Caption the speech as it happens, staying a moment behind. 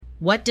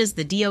What does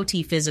the DOT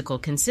physical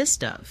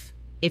consist of?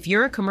 If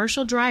you're a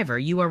commercial driver,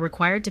 you are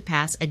required to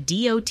pass a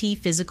DOT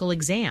physical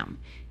exam.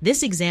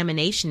 This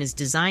examination is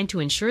designed to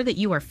ensure that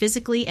you are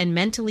physically and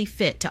mentally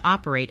fit to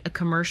operate a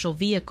commercial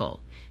vehicle.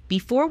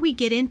 Before we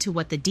get into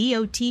what the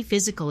DOT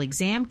physical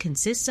exam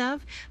consists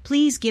of,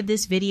 please give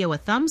this video a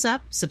thumbs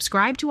up,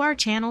 subscribe to our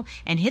channel,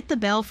 and hit the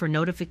bell for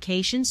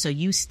notifications so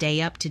you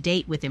stay up to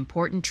date with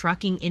important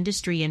trucking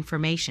industry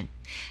information.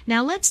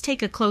 Now let's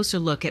take a closer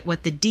look at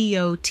what the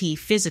DOT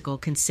physical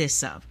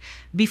consists of.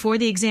 Before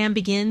the exam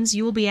begins,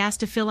 you will be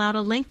asked to fill out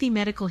a lengthy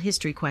medical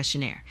history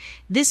questionnaire.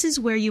 This is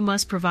where you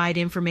must provide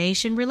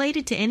information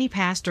related to any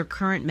past or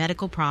current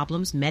medical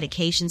problems,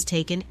 medications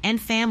taken,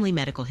 and family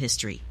medical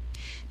history.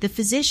 The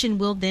physician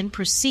will then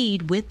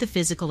proceed with the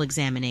physical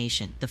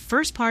examination. The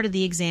first part of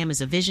the exam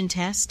is a vision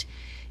test.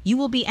 You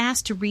will be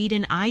asked to read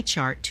an eye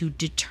chart to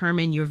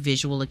determine your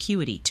visual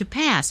acuity. To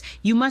pass,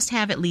 you must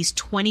have at least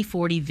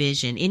 20/40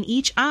 vision in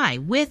each eye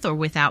with or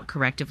without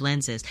corrective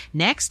lenses.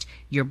 Next,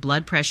 your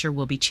blood pressure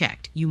will be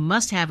checked. You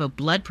must have a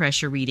blood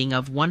pressure reading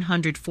of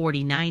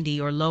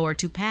 140/90 or lower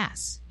to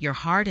pass. Your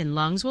heart and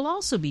lungs will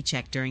also be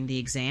checked during the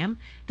exam.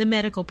 The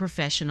medical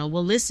professional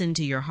will listen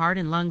to your heart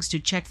and lungs to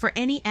check for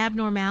any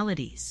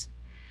abnormalities.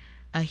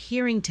 A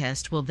hearing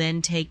test will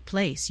then take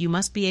place. You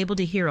must be able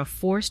to hear a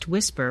forced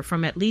whisper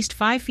from at least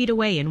 5 feet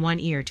away in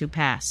one ear to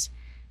pass.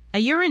 A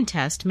urine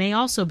test may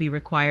also be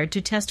required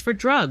to test for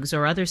drugs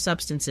or other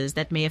substances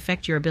that may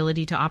affect your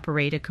ability to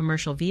operate a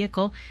commercial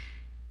vehicle.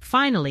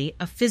 Finally,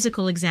 a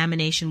physical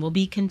examination will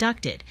be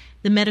conducted.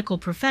 The medical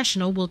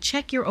professional will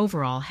check your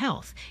overall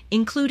health,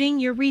 including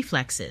your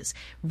reflexes,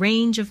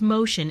 range of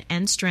motion,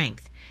 and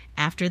strength.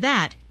 After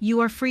that,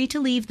 you are free to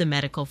leave the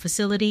medical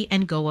facility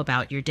and go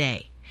about your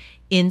day.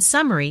 In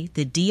summary,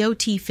 the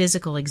DOT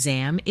physical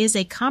exam is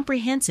a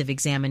comprehensive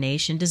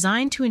examination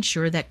designed to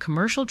ensure that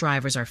commercial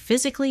drivers are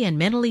physically and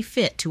mentally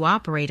fit to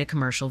operate a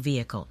commercial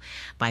vehicle.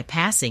 By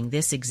passing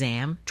this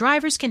exam,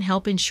 drivers can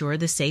help ensure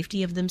the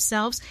safety of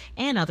themselves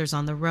and others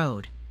on the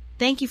road.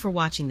 Thank you for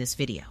watching this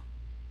video.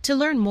 To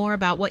learn more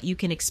about what you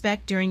can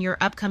expect during your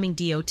upcoming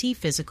DOT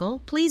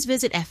physical, please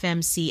visit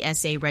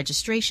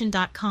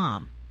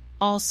fmcsaregistration.com.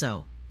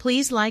 Also,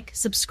 please like,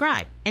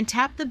 subscribe, and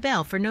tap the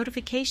bell for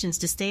notifications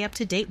to stay up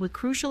to date with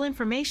crucial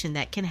information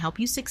that can help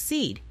you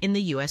succeed in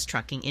the U.S.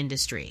 trucking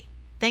industry.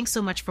 Thanks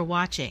so much for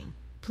watching.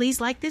 Please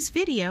like this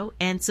video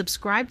and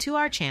subscribe to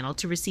our channel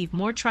to receive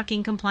more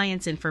trucking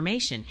compliance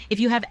information. If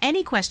you have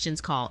any questions,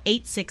 call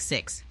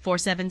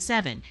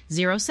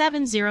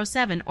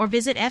 866-477-0707 or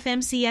visit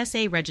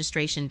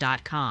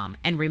fmcsaregistration.com.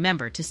 And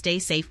remember to stay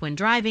safe when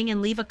driving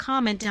and leave a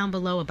comment down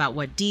below about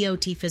what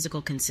DOT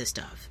physical consists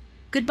of.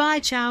 Goodbye,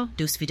 ciao,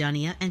 do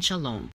svidaniya, and shalom.